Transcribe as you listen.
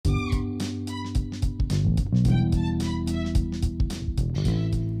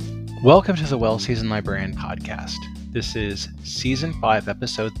Welcome to the Well-Seasoned Librarian podcast. This is Season 5,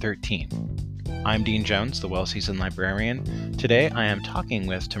 Episode 13. I'm Dean Jones, the Well-Seasoned Librarian. Today I am talking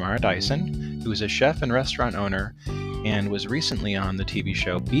with Tamearra Dyson, who is a chef and restaurant owner and was recently on the TV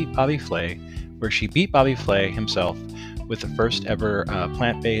show Beat Bobby Flay, where she beat Bobby Flay himself with the first ever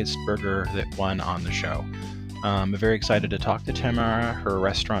plant-based burger that won on the show. I'm very excited to talk to Tamearra. Her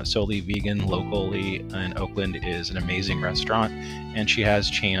restaurant, Solely Vegan, locally in Oakland, is an amazing restaurant, and she has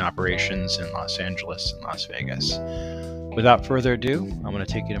chain operations in Los Angeles and Las Vegas. Without further ado, I'm going to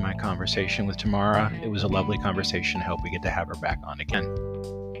take you to my conversation with Tamearra. It was a lovely conversation. I hope we get to have her back on again.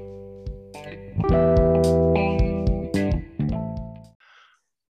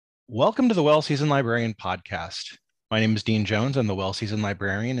 Welcome to the Well-Seasoned Librarian podcast. My name is Dean Jones. I'm the Well-Seasoned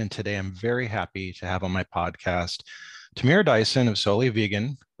Librarian, and today I'm very happy to have on my podcast Tamearra Dyson of Solely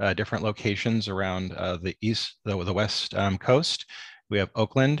Vegan, different locations around the west coast. We have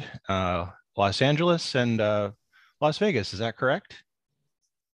Oakland, Los Angeles, and Las Vegas. Is that correct?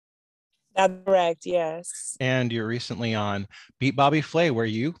 That's correct, yes. And you're recently on Beat Bobby Flay, where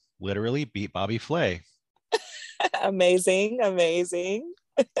you literally beat Bobby Flay. Amazing. Well,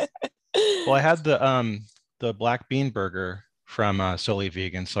 I had the black bean burger from Solely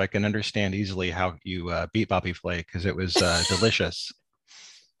Vegan, so I can understand easily how you beat Bobby Flay, because it was delicious.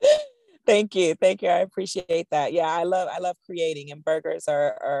 Thank you. I appreciate that. Yeah, I love creating, and burgers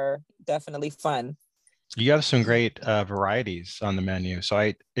are definitely fun. You have some great varieties on the menu.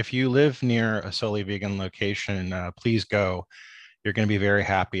 So if you live near a Solely Vegan location, please go. You're going to be very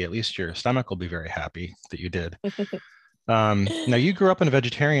happy. At least your stomach will be very happy that you did. Now, you grew up on a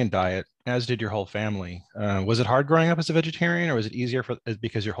vegetarian diet, as did your whole family. Was it hard growing up as a vegetarian, or was it easier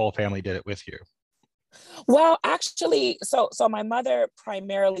because your whole family did it with you? Well, actually, so my mother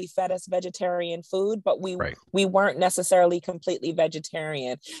primarily fed us vegetarian food, but we weren't necessarily completely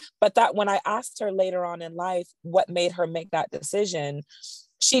vegetarian. But that when I asked her later on in life what made her make that decision,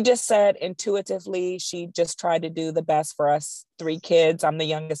 she just said intuitively, she just tried to do the best for us three kids. I'm the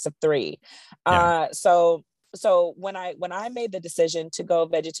youngest of three. Yeah. So when I made the decision to go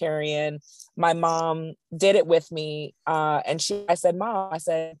vegetarian, my mom did it with me. I said, Mom,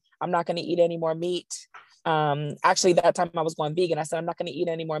 I'm not going to eat any more meat. Actually, that time I was going vegan. I said, I'm not going to eat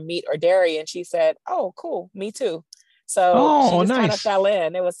any more meat or dairy. And she said, oh, cool. Me too. So she just kind of fell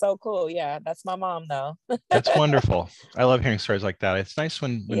in. It was so cool. Yeah, that's my mom, though. That's wonderful. I love hearing stories like that. It's nice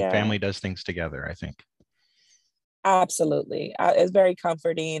when family does things together, I think. Absolutely. It's very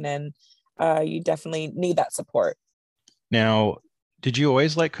comforting, and you definitely need that support. Now, did you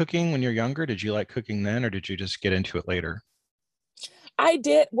always like cooking when you're younger? Did you like cooking then, or did you just get into it later? I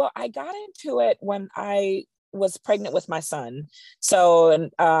did. Well, I got into it when I was pregnant with my son. So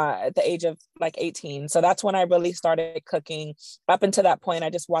at the age of like 18. So that's when I really started cooking. Up until that point, I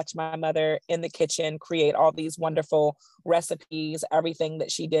just watched my mother in the kitchen create all these wonderful recipes. Everything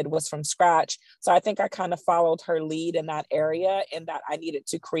that she did was from scratch. So I think I kind of followed her lead in that area, in that I needed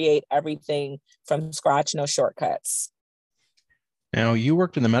to create everything from scratch, no shortcuts. Now, you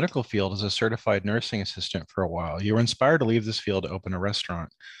worked in the medical field as a certified nursing assistant for a while. You were inspired to leave this field to open a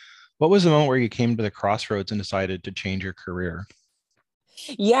restaurant. What was the moment where you came to the crossroads and decided to change your career?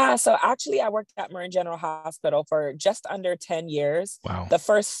 Yeah, so actually I worked at Marin General Hospital for just under 10 years. Wow. The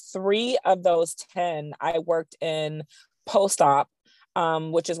first 3 of those 10, I worked in post-op,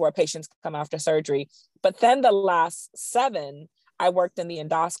 which is where patients come after surgery. But then the last 7, I worked in the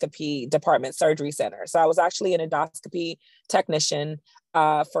endoscopy department surgery center. So I was actually an endoscopy technician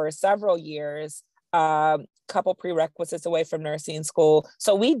for several years, couple prerequisites away from nursing school.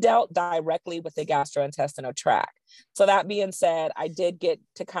 So we dealt directly with the gastrointestinal tract. So that being said, I did get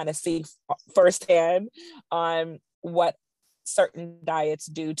to kind of see firsthand on what certain diets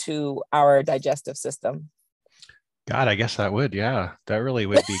do to our digestive system. God, I guess that would, yeah. That really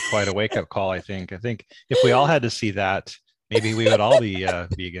would be quite a wake-up call, I think. I think if we all had to see that, maybe we would all be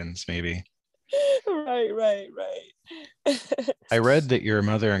vegans, maybe. Right. I read that your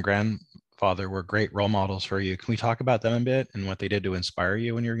mother and grandfather were great role models for you. Can we talk about them a bit and what they did to inspire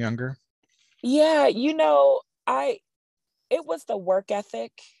you when you were younger? Yeah, it was the work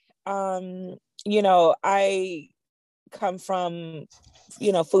ethic. I come from,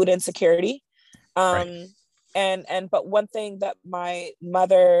 food insecurity. Right. But one thing that my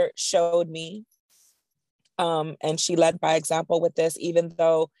mother showed me, and she led by example with this, even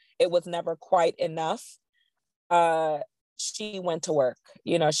though it was never quite enough, she went to work.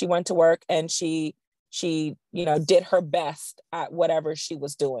 She went to work, and she did her best at whatever she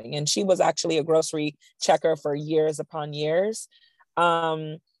was doing. And she was actually a grocery checker for years upon years.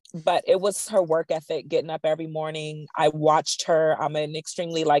 but it was her work ethic, getting up every morning. I watched her. I'm an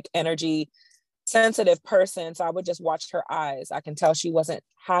extremely like energy sensitive person. So I would just watch her eyes. I can tell she wasn't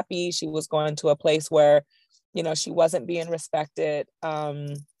happy. She was going to a place where, she wasn't being respected.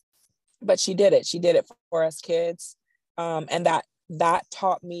 But she did it. She did it for us kids. And that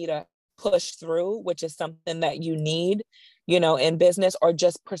taught me to push through, which is something that you need, in business or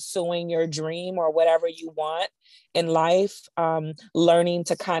just pursuing your dream or whatever you want in life. Learning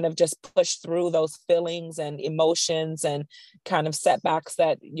to kind of just push through those feelings and emotions and kind of setbacks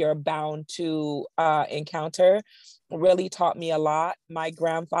that you're bound to encounter really taught me a lot. My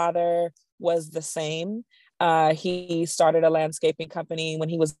grandfather was the same. He started a landscaping company when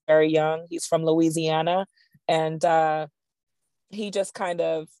he was very young. He's from Louisiana. And he just kind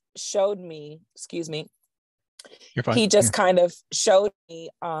of showed me, excuse me, You're fine. he just kind of showed me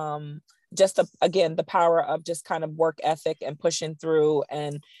again, the power of just kind of work ethic and pushing through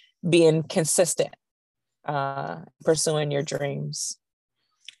and being consistent, pursuing your dreams.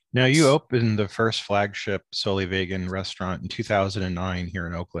 Now, you opened the first flagship solely vegan restaurant in 2009 here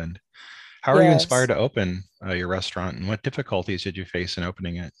in Oakland. How are you inspired Yes. to open your restaurant, and what difficulties did you face in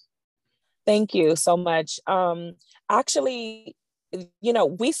opening it? Thank you so much. Actually,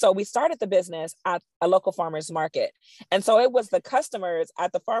 we started the business at a local farmers market. And so it was the customers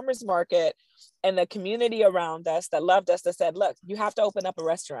at the farmers market and the community around us that loved us that said, look, you have to open up a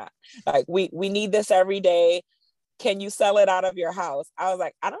restaurant. Like we need this every day. Can you sell it out of your house? I was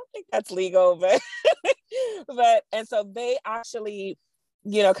like, I don't think that's legal, but and so they actually,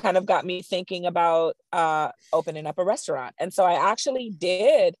 kind of got me thinking about opening up a restaurant. And so I actually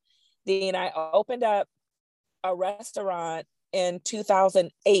did. Dean, I opened up a restaurant in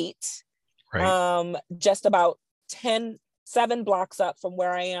 2008, Right. just about 7 blocks up from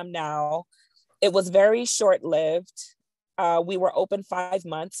where I am now. It was very short-lived. We were open 5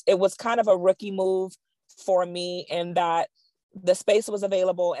 months. It was kind of a rookie move for me in that the space was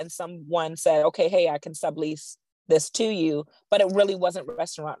available and someone said, okay, hey, I can sublease this to you, but it really wasn't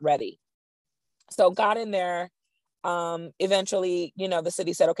restaurant ready. So got in there. Eventually, the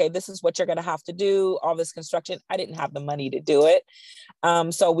city said, okay, this is what you're going to have to do, all this construction. I didn't have the money to do it.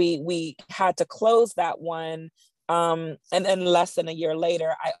 So we had to close that one. And then less than a year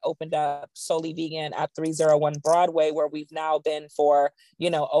later, I opened up Solely Vegan at 301 Broadway, where we've now been for,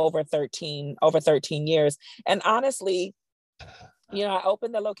 over 13 years. And honestly, I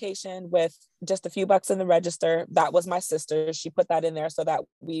opened the location with just a few bucks in the register. That was my sister. She put that in there so that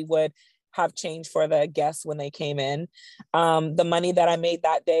we would have change for the guests when they came in. The money that I made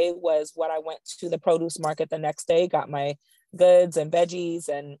that day was what I went to the produce market the next day, got my goods and veggies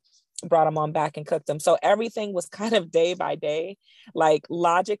and brought them on back and cooked them. So everything was kind of day by day. Like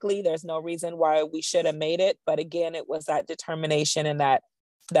logically, there's no reason why we should have made it. But again, it was that determination and that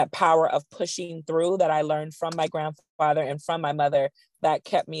power of pushing through that I learned from my grandfather and from my mother that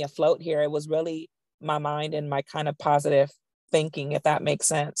kept me afloat here. It was really my mind and my kind of positive thinking, if that makes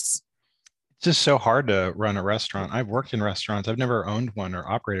sense. It's just so hard to run a restaurant. I've worked in restaurants. I've never owned one or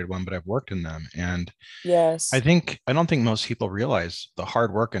operated one, but I've worked in them. And Yes. I don't think most people realize the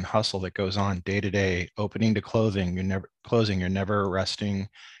hard work and hustle that goes on day to day, opening to closing. You're never resting.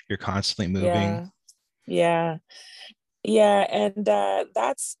 You're constantly moving. Yeah. Yeah. Yeah. And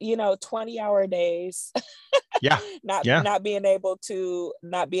that's, 20-hour days. Yeah. not Yeah. not being able to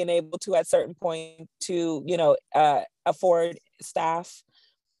at certain point to, afford staff.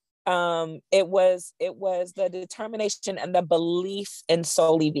 It was the determination and the belief in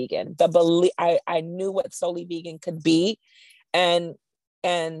Solely Vegan. I knew what Solely Vegan could be, and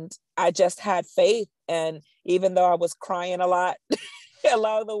I just had faith. And even though I was crying a lot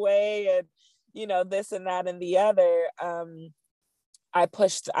along the way, and this and that and the other, I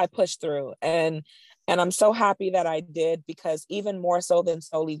pushed through, and I'm so happy that I did, because even more so than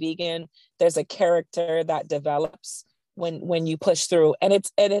Solely Vegan, there's a character that develops when you push through. And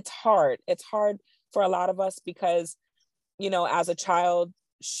it's hard. It's hard for a lot of us because, as a child,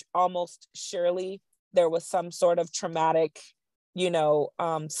 almost surely there was some sort of traumatic,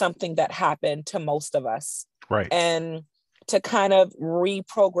 something that happened to most of us. Right. And to kind of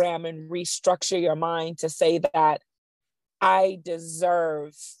reprogram and restructure your mind to say that I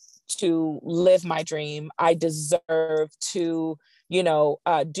deserve to live my dream. I deserve to,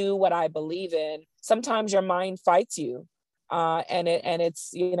 do what I believe in. Sometimes your mind fights you, and it's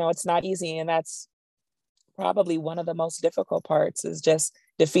it's not easy, and that's probably one of the most difficult parts, is just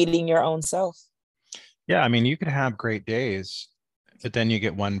defeating your own self. Yeah. I mean, you could have great days, but then you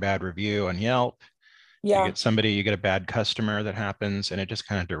get one bad review on Yelp. Yeah. You get a bad customer that happens, and it just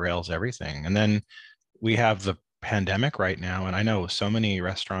kind of derails everything. And then we have the pandemic right now, and I know so many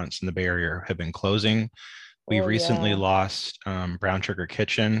restaurants in the Bay Area have been closing. We Oh recently yeah. lost Brown Sugar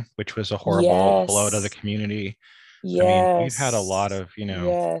Kitchen, which was a horrible blow to the Yes. community. I mean, we've had a lot Yes. of, you know,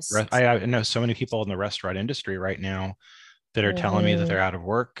 Yes. I know so many people in the restaurant industry right now that are telling me that Hmm. they're out of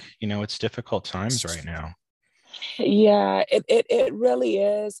work. You know, it's difficult times right now. Yeah, it really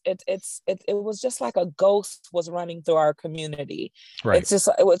is. It was just like a ghost was running through our community. Right.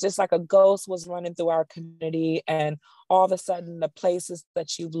 It was just like a ghost was running through our community, and all of a sudden the places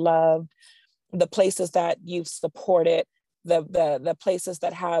that you've loved, the places that you've supported, the places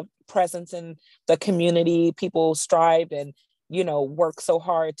that have presence in the community, people strived and work so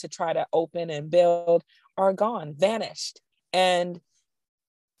hard to try to open and build, are gone, vanished. And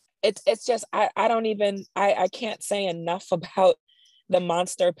it's just I don't even I can't say enough about the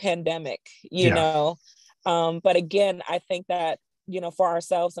monster pandemic, Yeah. but again, I think that for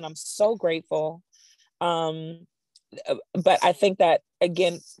ourselves, and I'm so grateful, um but I think that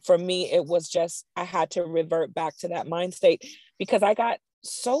again, for me, it was just I had to revert back to that mind state, because I got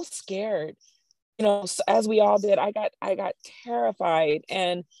so scared, as we all did. I got terrified,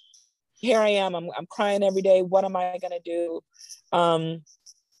 and here I am. I'm crying every day. What am I gonna do? um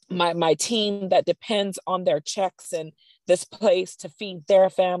my team that depends on their checks and this place to feed their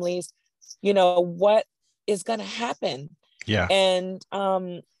families, what is going to happen? Yeah. And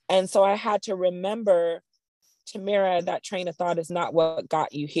so I had to remember, Tamearra, that train of thought is not what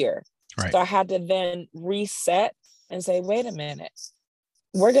got you here. Right. So I had to then reset and say, wait a minute,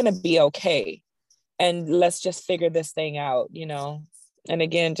 we're going to be okay, and let's just figure this thing out. And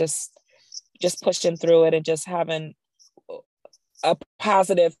again, just pushing through it and just having a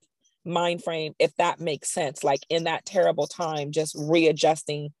positive mind frame, if that makes sense, like in that terrible time, just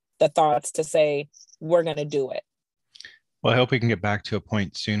readjusting the thoughts to say, we're going to do it. Well, I hope we can get back to a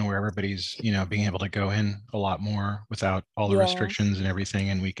point soon where everybody's, you know, being able to go in a lot more without all the Yeah. restrictions and everything,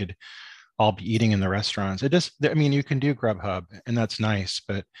 and we could all be eating in the restaurants. It just, I mean, you can do Grubhub and that's nice,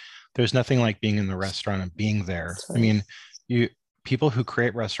 but there's nothing like being in the restaurant and being there. That's I right. mean, you people who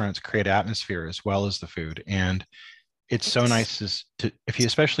create restaurants create atmosphere as well as the food, and it's so nice to if you,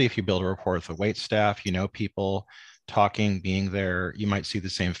 especially if you build a rapport with the wait staff, you know, people talking, being there, you might see the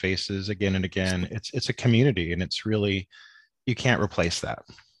same faces again and again. It's a community, and it's really, you can't replace that.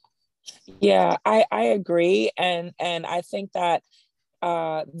 Yeah, I agree. And I think that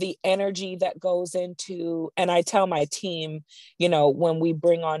the energy that goes into, and I tell my team, when we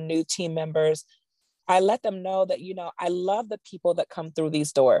bring on new team members, I let them know that, I love the people that come through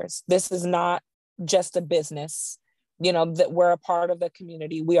these doors. This is not just a business, that we're a part of the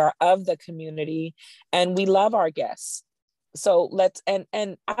community. We are of the community, and we love our guests. So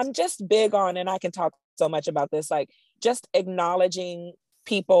and I'm just big on, and I can talk so much about this, like just acknowledging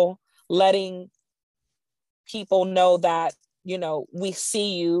people, letting people know that, we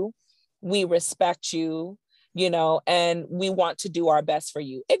see you, we respect you, and we want to do our best for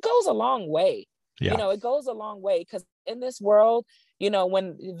you. It goes a long way. Yeah. It goes a long way, because in this world,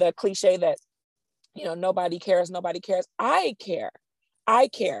 when the cliche that, nobody cares, I care. I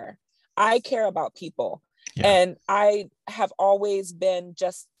care. I care about people. Yeah. And I have always been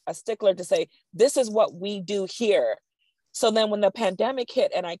just a stickler to say, this is what we do here. So then when the pandemic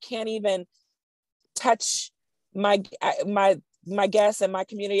hit and I can't even touch my guests and my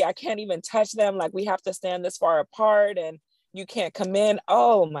community, I can't even touch them. Like, we have to stand this far apart and you can't come in.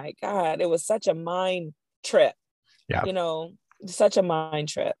 Oh my God, it was such a mind trip, Yeah. you know, such a mind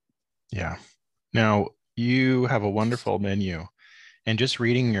trip. Yeah. Now you have a wonderful menu, and just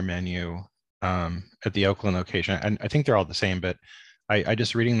reading your menu at the Oakland location, and I think they're all the same, but I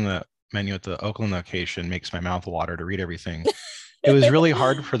just reading the menu at the Oakland location makes my mouth water to read everything. It was really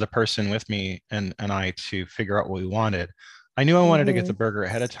hard for the person with me and I to figure out what we wanted. I knew I wanted to get the Hmm. burger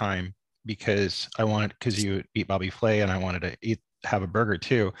ahead of time because I wanted, because you eat Bobby Flay and I wanted to eat, have a burger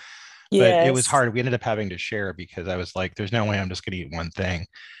too. But it was Yes. hard. We ended up having to share because I was like, there's no way I'm just going to eat one thing.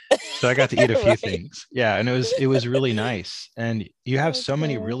 So I got to eat a few Right. things. Yeah, and it was really nice. And you have so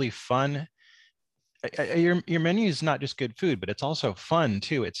many Okay. really fun. Your menu is not just good food, but it's also fun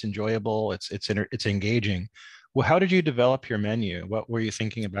too. It's enjoyable. It's engaging. Well, how did you develop your menu? What were you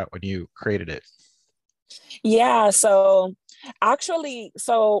thinking about when you created it? Yeah. So actually,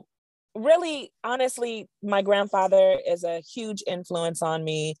 so really, honestly, my grandfather is a huge influence on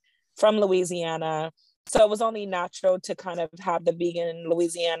me, from Louisiana. So it was only natural to kind of have the vegan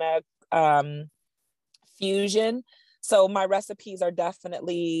Louisiana um, fusion. So my recipes are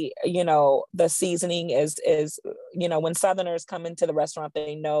definitely, the seasoning is, when Southerners come into the restaurant,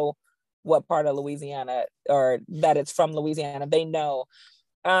 they know what part of Louisiana, or that it's from Louisiana. They know.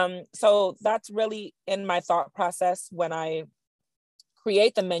 So that's really in my thought process when I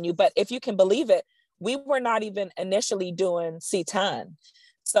create the menu. But if you can believe it, we were not even initially doing seitan.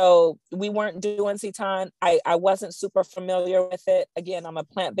 So we weren't doing seitan. I wasn't super familiar with it. Again, I'm a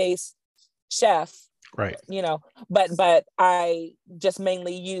plant-based chef, Right. but I just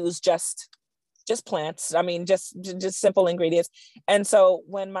mainly use just plants. I mean, just simple ingredients. And so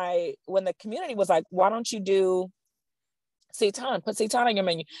when the community was like, why don't you do seitan, put seitan on your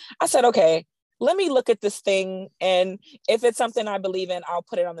menu? I said, okay, let me look at this thing. And if it's something I believe in, I'll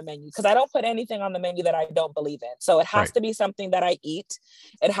put it on the menu, because I don't put anything on the menu that I don't believe in. So it has to be something that I eat.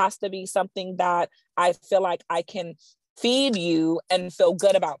 It has to be something that I feel like I can feed you and feel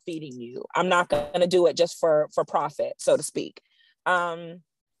good about feeding you. I'm not going to do it just for profit, so to speak.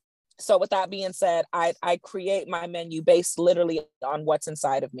 So with that being said, I create my menu based literally on what's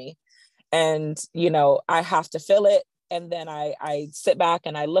inside of me. And, I have to fill it. And then I sit back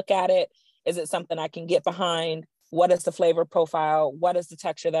and I look at it. Is it something I can get behind? What is the flavor profile? What is the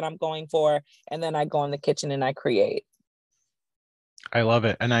texture that I'm going for? And then I go in the kitchen and I create. I love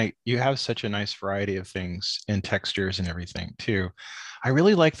it. And you have such a nice variety of things and textures and everything too. I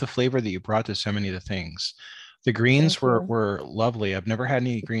really like the flavor that you brought to so many of the things. The greens were lovely. I've never had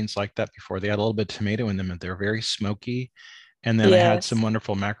any greens like that before. They had a little bit of tomato in them and they're very smoky. And then I had some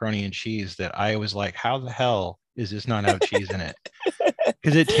wonderful macaroni and cheese that I was like, how the hell does this not have cheese in it?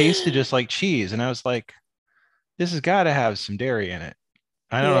 Because it tasted just like cheese. And I was like, this has got to have some dairy in it.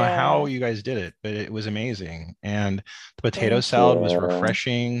 I don't know how you guys did it, but it was amazing. And the potato salad was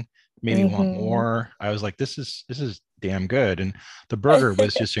refreshing, made me want more. I was like, this is damn good. And the burger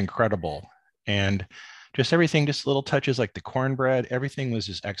was just incredible. And just everything, just little touches like the cornbread, everything was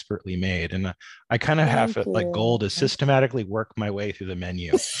just expertly made. And I kind of have it like goal to systematically work my way through the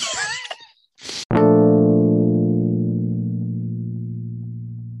menu.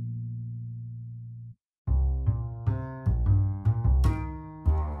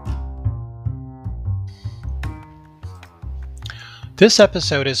 This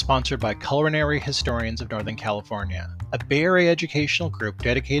episode is sponsored by Culinary Historians of Northern California, a Bay Area educational group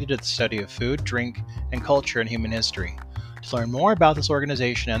dedicated to the study of food, drink, and culture in human history. To learn more about this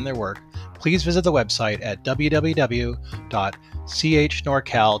organization and their work, please visit the website at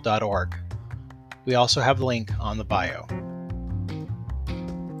www.chnorcal.org. We also have the link on the bio.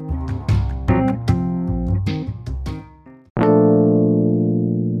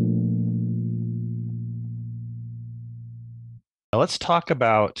 Let's talk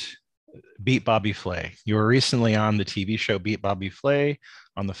about Beat Bobby Flay. You were recently on the TV show Beat Bobby Flay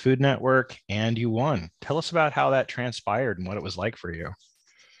on the Food Network, and you won. Tell us about how that transpired and what it was like for you.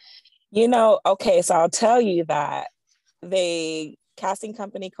 Okay, so I'll tell you that the casting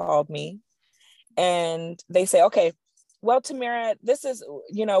company called me and they say, okay, well, Tamearra, this is,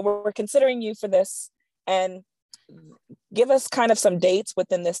 we're considering you for this, and give us kind of some dates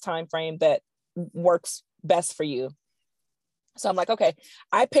within this time frame that works best for you. So I'm like, okay,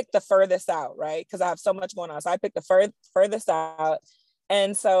 I picked the furthest out, right? Because I have so much going on. So I picked the furthest out.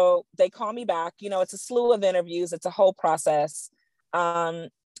 And so they call me back. It's a slew of interviews. It's a whole process.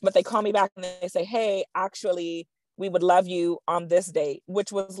 But they call me back and they say, hey, actually, we would love you on this date,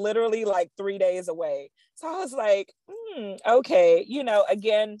 which was literally like 3 days away. So I was like, okay,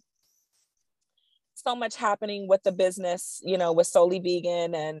 again, so much happening with the business, with Solely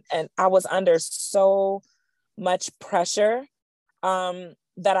Vegan. And I was under so much pressure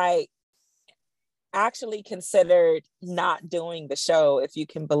that I actually considered not doing the show, if you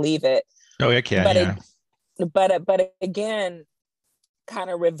can believe it. Oh, yeah. But again,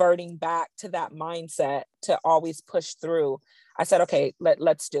 kind of reverting back to that mindset to always push through. I said, okay,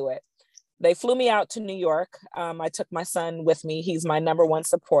 let's do it. They flew me out to New York. I took my son with me. He's my number one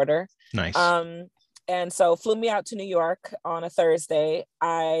supporter. Nice. And so flew me out to New York on a Thursday.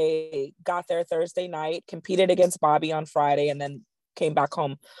 I got there Thursday night, competed against Bobby on Friday, and then came back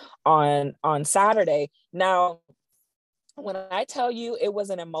home on Saturday. Now, when I tell you it was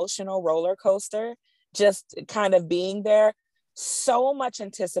an emotional roller coaster, just kind of being there, so much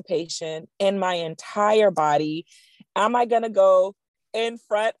anticipation in my entire body. Am I going to go in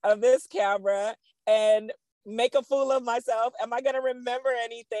front of this camera and make a fool of myself? Am I going to remember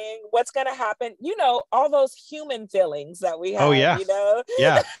anything? What's going to happen? All those human feelings that we have. Oh, yeah.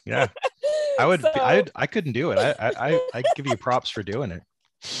 Yeah. I couldn't do it. I give you props for doing it.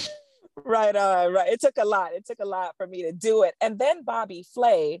 Right on. Right. It took a lot for me to do it. And then Bobby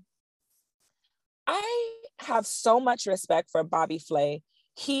Flay, I have so much respect for Bobby Flay.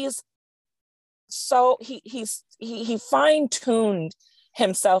 He's so he fine-tuned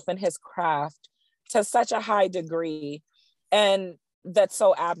himself and his craft to such a high degree. And that's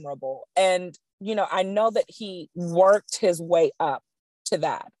so admirable. And, you know, I know that he worked his way up to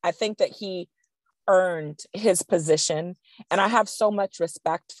that. I think that he earned his position, and I have so much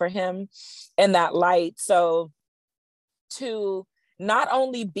respect for him in that light. So to not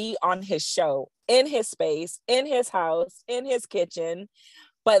only be on his show, in his space, in his house, in his kitchen,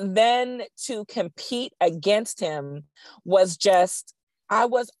 but then to compete against him was just, I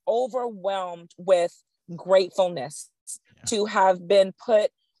was overwhelmed with gratefulness to have been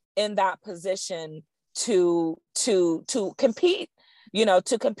put in that position to compete, you know,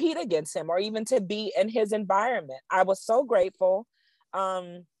 to compete against him, or even to be in his environment. I was so grateful.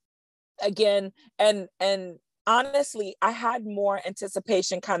 Again, and honestly, I had more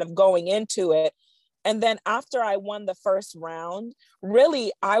anticipation kind of going into it. And then after I won the first round,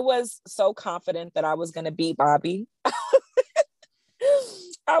 really, I was so confident that I was going to beat Bobby.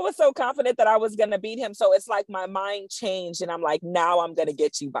 I was so confident that I was going to beat him. So it's like my mind changed, and I'm like, now I'm going to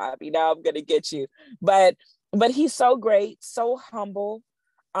get you, Bobby. Now I'm going to get you. But he's so great, so humble.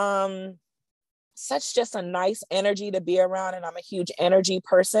 Such just a nice energy to be around, and I'm a huge energy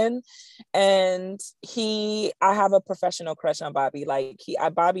person. And I have a professional crush on Bobby. Like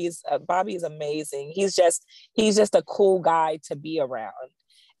Bobby is amazing. He's just a cool guy to be around.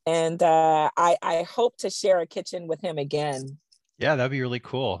 And I hope to share a kitchen with him again. Yeah, that'd be really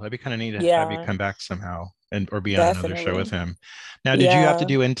cool. That'd be kind of neat to have you Yeah, come back somehow or be on another show with definitely. him. Now, did you have to Yeah.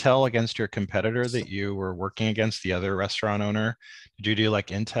 do intel against your competitor that you were working against, the other restaurant owner? Did you do like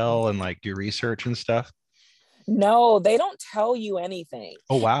intel and like do research and stuff? No, they don't tell you anything.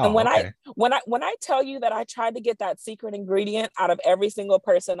 Oh, And wow. Okay. when I tell you that I tried to get that secret ingredient out of every single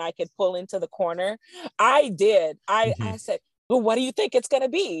person I could pull into the corner, I did. Hmm. I said, well, what do you think it's going to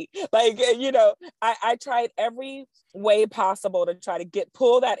be? Like, you know, I tried every way possible to try to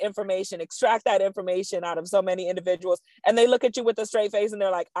pull that information, extract that information out of so many individuals. And they look at you with a straight face and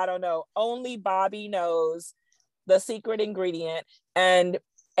they're like, I don't know. Only Bobby knows the secret ingredient. And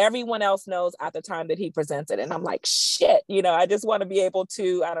everyone else knows at the time that he presents it. And I'm like, shit, you know, I just want to be able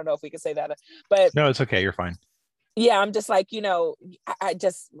to, I don't know if we can say that, but No, it's okay. You're fine. yeah, I'm just like, you know, I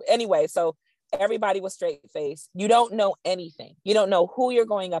just, anyway, so everybody was straight face. You don't know anything. You don't know who you're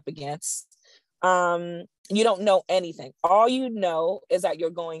going up against. You don't know anything. All you know is that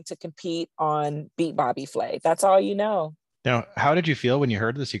you're going to compete on Beat Bobby Flay. That's all you know. Now, how did you feel when you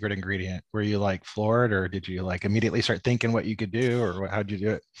heard the secret ingredient? Were you like floored, or did you like immediately start thinking what you could do, or how'd you do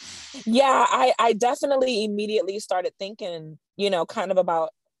it? Yeah, I definitely immediately started thinking, you know, kind of about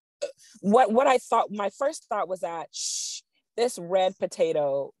what I thought. My first thought was that this red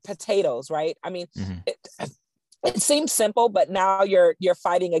potatoes, right? I mean, Hmm. it seems simple, but now you're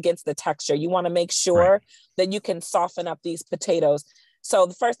fighting against the texture. You want to make Right. sure that you can soften up these potatoes. So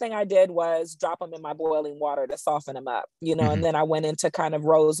the first thing I did was drop them in my boiling water to soften them up, you know, Hmm. and then I went into kind of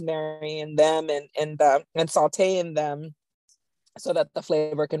rosemary in them and sauteing them so that the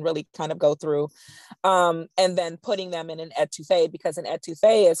flavor can really kind of go through. And then putting them in an etouffee, because an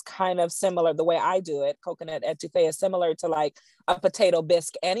etouffee is kind of similar. The way I do it, coconut etouffee is similar to like a potato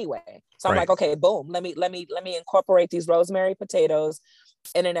bisque anyway. So I'm Right. like, okay, boom, let me incorporate these rosemary potatoes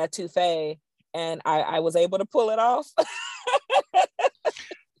in an etouffee, and I was able to pull it off.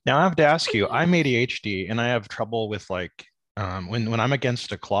 Now I have to ask you, I'm ADHD and I have trouble with like when I'm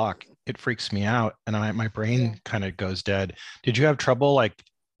against a clock, it freaks me out and my Yeah. brain kind of goes dead. Did you have trouble like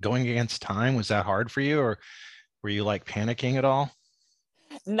going against time? Was that hard for you, or were you like panicking at all?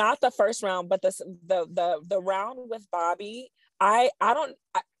 Not the first round, but the round with Bobby. I don't.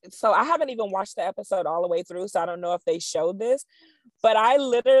 So I haven't even watched the episode all the way through, so I don't know if they showed this. But I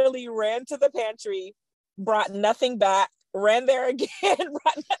literally ran to the pantry, brought nothing back, ran there again.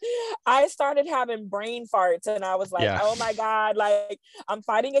 I started having brain farts, and I was like, Yeah. oh my God, like I'm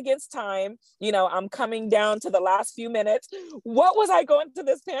fighting against time. You know, I'm coming down to the last few minutes. What was I going to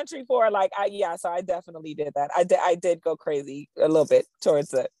this pantry for? Like, yeah, so I definitely did that. I did go crazy a little bit towards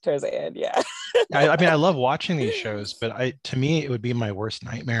the end. Yeah. I mean, I love watching these shows, but to me, it would be my worst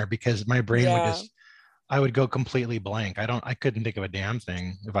nightmare because my brain would Yeah. just, I would go completely blank. I couldn't think of a damn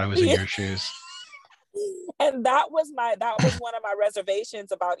thing if I was in your shoes. And that was one of my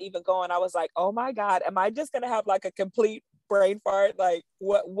reservations about even going. I was like, oh my God, am I just gonna have like a complete brain fart? Like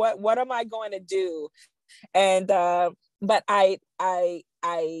what am I going to do? And but I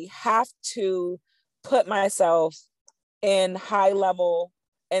have to put myself in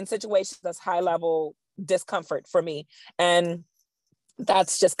in situations that's high level discomfort for me. And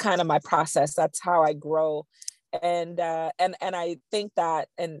that's just kind of my process. That's how I grow. And I think that,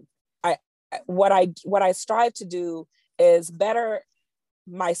 and I what I strive to do is better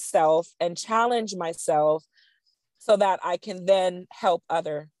myself and challenge myself so that I can then help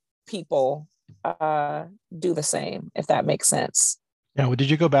other people do the same, if that makes sense. Now, did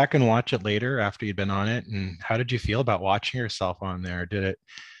you go back and watch it later after you'd been on it? And how did you feel about watching yourself on there? Did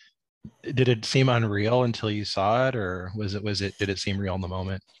it seem unreal until you saw it, or did it seem real in the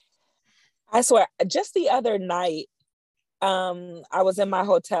moment? I swear, just the other night, I was in my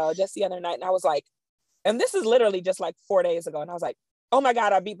hotel just the other night, and I was like, and this is literally just like 4 days ago, and I was like, oh my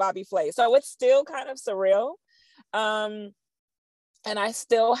God, I beat Bobby Flay. So it's still kind of surreal. Um, and I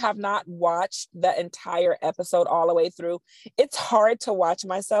still have not watched the entire episode all the way through. It's hard to watch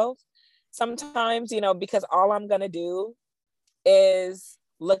myself sometimes, because all I'm going to do is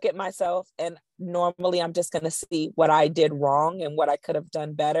look at myself, and normally I'm just going to see what I did wrong and what I could have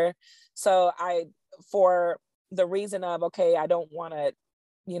done better. So for the reason of, okay, I don't want to,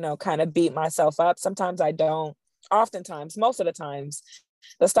 kind of beat myself up. Sometimes I don't. Oftentimes, most of the times,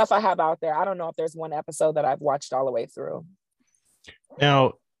 the stuff I have out there, I don't know if there's one episode that I've watched all the way through.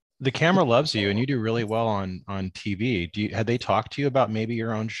 Now, the camera loves you, and you do really well on TV. Had they talked to you about maybe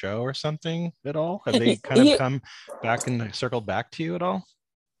your own show or something at all? Have they kind of you, come back and circled back to you at all?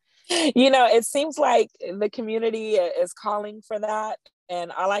 it seems like the community is calling for that.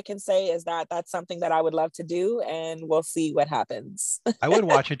 And all I can say is that that's something that I would love to do, and we'll see what happens. I would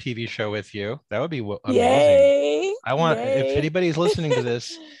watch a TV show with you. That would be amazing. Yay! If Yay! anybody's listening to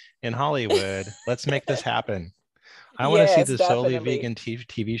this in Hollywood, let's make this happen. I want to see Yes, the solely definitely. vegan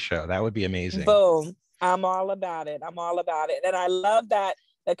TV show. That would be amazing. Boom. I'm all about it. I'm all about it. And I love that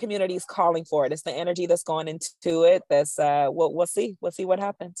the community is calling for it. It's the energy that's going into it. That's we'll see. We'll see what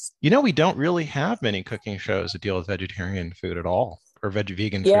happens. We don't really have many cooking shows that deal with vegetarian food at all, or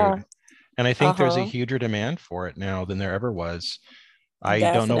vegan Yeah. food. And I think there's a Uh-huh. huger demand for it now than there ever was. I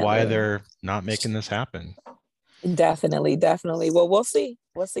don't know why Definitely. they're not making this happen. Definitely. Definitely. Well, we'll see.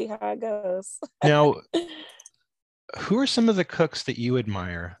 We'll see how it goes. Now, who are some of the cooks that you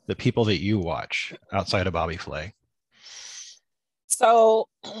admire, the people that you watch outside of Bobby Flay? So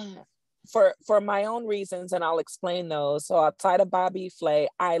for my own reasons, and I'll explain those. So outside of Bobby Flay,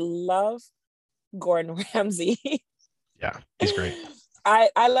 I love Gordon Ramsay. Yeah, he's great.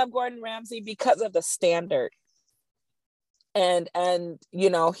 I love Gordon Ramsay because of the standard. And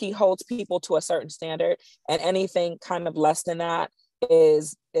he holds people to a certain standard, and anything kind of less than that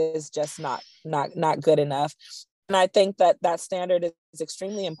is just not good enough. And I think that standard is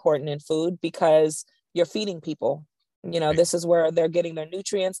extremely important in food, because you're feeding people. Right. This is where they're getting their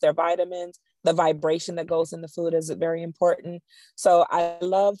nutrients, their vitamins. The vibration that goes in the food is very important. So I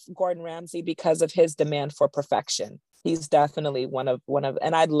love Gordon Ramsay because of his demand for perfection. He's definitely one of,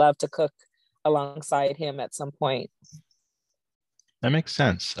 and I'd love to cook alongside him at some point. That makes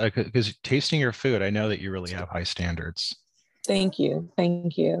sense. Because tasting your food, I know that you really have high standards. Thank you.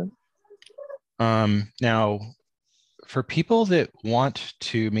 Thank you. Now, for people that want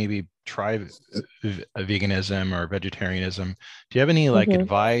to maybe try veganism or vegetarianism, do you have any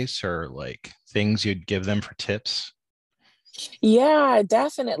advice or things you'd give them for tips? Yeah,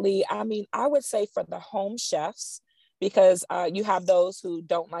 definitely. I mean, I would say for the home chefs, because you have those who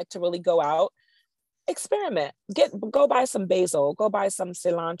don't like to really go out. Experiment. Go buy some basil, go buy some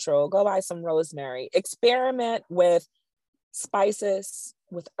cilantro, go buy some rosemary. Experiment with spices,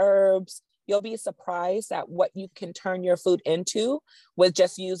 with herbs. You'll be surprised at what you can turn your food into with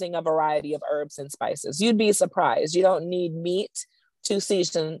just using a variety of herbs and spices. You'd be surprised. You don't need meat to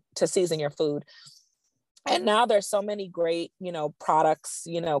season your food. And now there's so many great, products,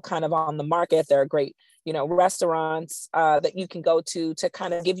 kind of on the market. There are great, restaurants that you can go to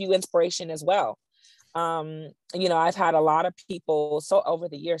kind of give you inspiration as well. I've had a lot of people, so over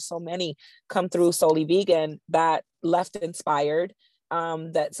the years, so many come through solely vegan that left inspired,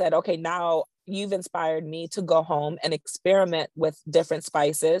 that said, okay, now you've inspired me to go home and experiment with different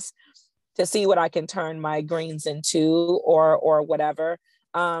spices to see what I can turn my greens into, or whatever.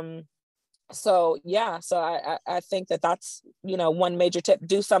 So I think that's, one major tip.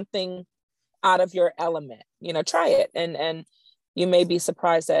 Do something out of your element, try it, and you may be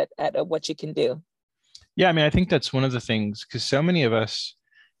surprised at what you can do. Yeah, I mean, I think that's one of the things, because so many of us,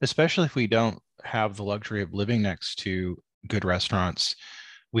 especially if we don't have the luxury of living next to good restaurants,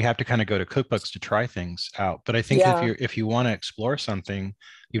 we have to kind of go to cookbooks to try things out. But I think Yeah. if you want to explore something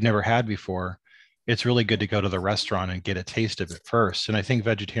you've never had before, it's really good to go to the restaurant and get a taste of it first. And I think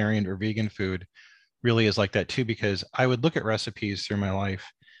vegetarian or vegan food really is like that too, because I would look at recipes through my life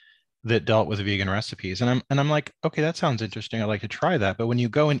that dealt with vegan recipes. And I'm like, okay, that sounds interesting. I'd like to try that. But when you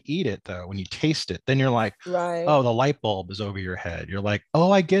go and eat it though, when you taste it, then you're like, Right. oh, the light bulb is over your head. You're like,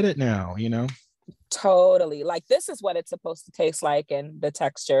 oh, I get it now. Totally. Like, this is what it's supposed to taste like, and the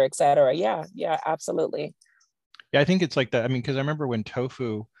texture, etc. Yeah, absolutely. Yeah, I think it's like that. I mean, because I remember when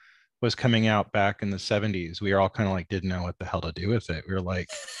tofu was coming out back in the 70s, we were all kind of like didn't know what the hell to do with it. We were like,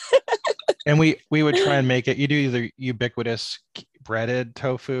 and we would try and make it. You do either ubiquitous breaded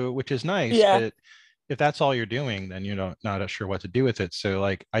tofu, which is nice, Yeah, but if that's all you're doing, then you're not sure what to do with it. So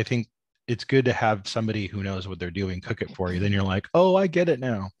like I think it's good to have somebody who knows what they're doing cook it for you. Then you're like, oh, I get it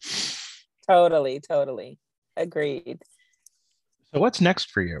now. totally, totally. Agreed. So what's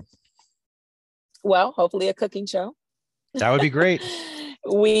next for you? Well, hopefully a cooking show. That would be great.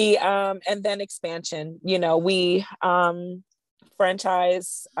 We and then expansion. We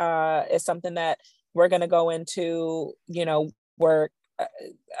franchise is something that we're going to go into. We're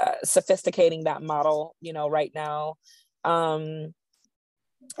sophisticating that model, right now. And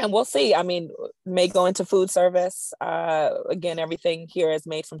we'll see. I mean, may go into food service. Again, everything here is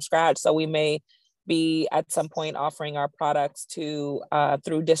made from scratch. So we may be at some point offering our products to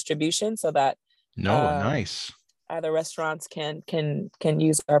through distribution so that No, nice. other restaurants can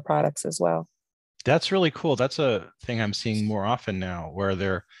use our products as well. That's really cool. That's a thing I'm seeing more often now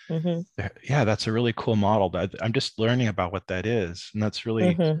where Mm-hmm. yeah, that's a really cool model. I'm just learning about what that is. And that's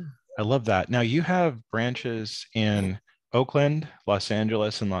really, Mm-hmm. I love that. Now you have branches in Oakland, Los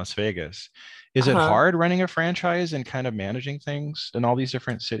Angeles, and Las Vegas. Is it Uh-huh. hard running a franchise and kind of managing things in all these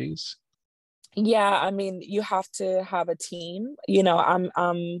different cities? Yeah, I mean, you have to have a team. I'm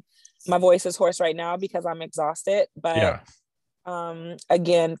my voice is hoarse right now because I'm exhausted, but Yeah.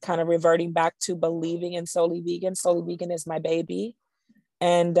 again, kind of reverting back to believing in Solely Vegan. Solely Vegan is my baby.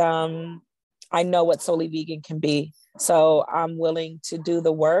 And I know what Solely Vegan can be. So I'm willing to do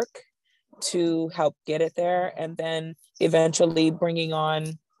the work to help get it there. And then eventually bringing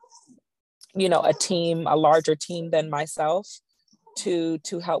on, a team, a larger team than myself to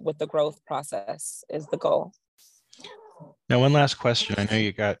help with the growth process is the goal. Now, one last question. I know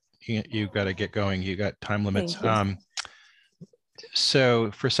you got to get going. You got time limits. Thank you.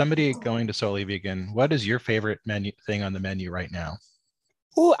 So for somebody going to Solely Vegan, what is your favorite menu thing on the menu right now?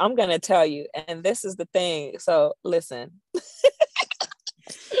 Ooh, I'm gonna tell you, and this is the thing. So listen,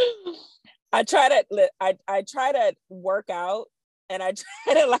 I try to work out, and I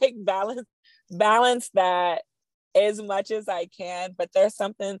try to like balance that as much as I can. But there's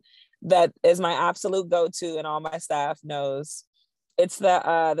something that is my absolute go-to, and all my staff knows. It's the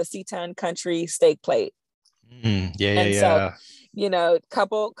C10 country steak plate. Yeah, yeah, And so, yeah.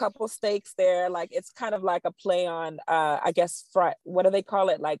 couple steaks there. Like it's kind of like a play on I guess fried, what do they call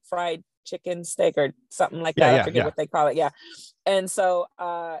it? Like fried chicken steak or something like Yeah, that. I yeah, forget yeah. what they call it. Yeah. And so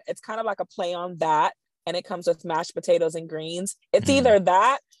it's kind of like a play on that. And it comes with mashed potatoes and greens. It's Mm, either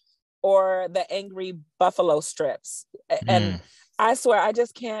that or the angry buffalo strips. And mm. I swear I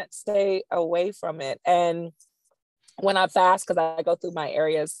just can't stay away from it. And when I fast, because I go through my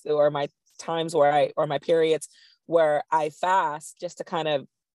areas or my times or my periods where I fast just to kind of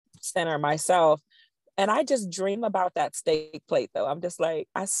center myself. And I just dream about that steak plate though. I'm just like,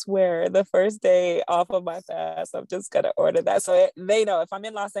 I swear the first day off of my fast, I'm just gonna order that. So they know if I'm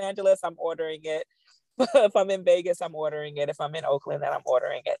in Los Angeles, I'm ordering it. If I'm in Vegas, I'm ordering it. If I'm in Oakland, then I'm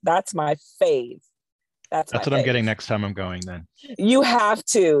ordering it. That's my fave. That's my That's what I'm fave. getting next time I'm going then. You have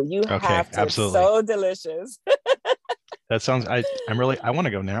to. You Okay, have to. It's absolutely. so delicious. That sounds I want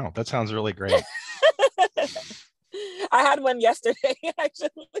to go now. That sounds really great. I had one yesterday, actually.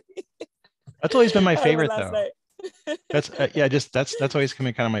 That's always been my I had one favorite last though. night. That's yeah, just that's always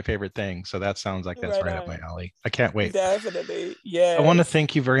been kind of my favorite thing. So that sounds like that's Right right up my on. alley. I can't wait. Definitely. I want to Yes.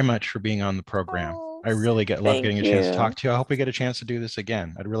 thank you very much for being on the program. Oh, I really love getting thank a chance to talk you. to you. I hope we get a chance to do this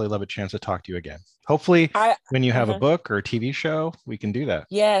again. I'd really love a chance to talk to you again. Hopefully, I when you have a uh-huh. book or a TV show, we can do that.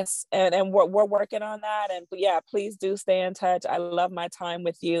 Yes, and we're working on that. And yeah, please do stay in touch. I love my time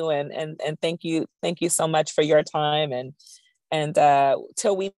with you, and thank you so much for your time, and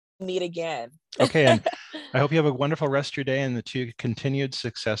till we meet again. Okay, and I hope you have a wonderful rest of your day and the continued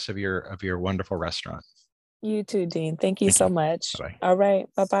success of your wonderful restaurant. You too, Dean. Thank you Thank so you. much. Bye bye. All right.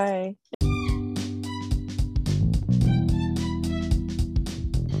 Bye-bye.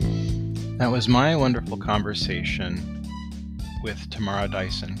 That was my wonderful conversation with Tamearra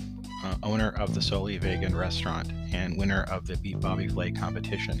Dyson, owner of the Solely Vegan restaurant and winner of the Beat Bobby Flay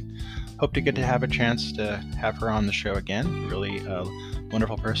competition. Hope to get to have a chance to have her on the show again. Really a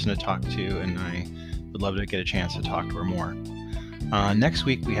wonderful person to talk to, and I would love to get a chance to talk to her more. Next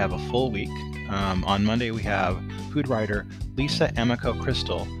week, we have a full week. On Monday, we have food writer Lisa Amico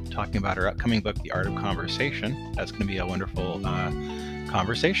Crystal talking about her upcoming book, The Art of Conversation. That's going to be a wonderful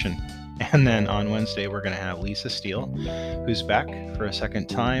conversation. And then on Wednesday, we're going to have Lisa Steele, who's back for a second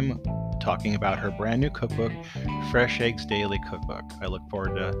time talking about her brand new cookbook, Fresh Eggs Daily Cookbook. I look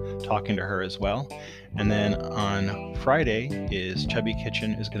forward to talking to her as well. And then on Friday is Chubby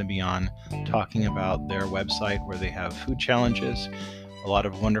Kitchen is going to be on talking about their website where they have food challenges, a lot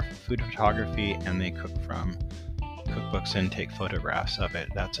of wonderful food photography, and they cook from cookbooks and take photographs of it.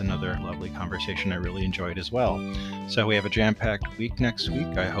 That's another lovely conversation I really enjoyed as well. So we have a jam-packed week next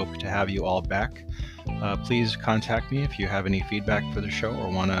week. I hope to have you all back. Please contact me if you have any feedback for the show or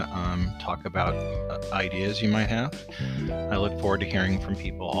want to talk about ideas you might have. I look forward to hearing from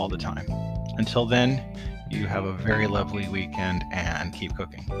people all the time. Until then, you have a very lovely weekend and keep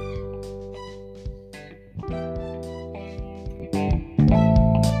cooking.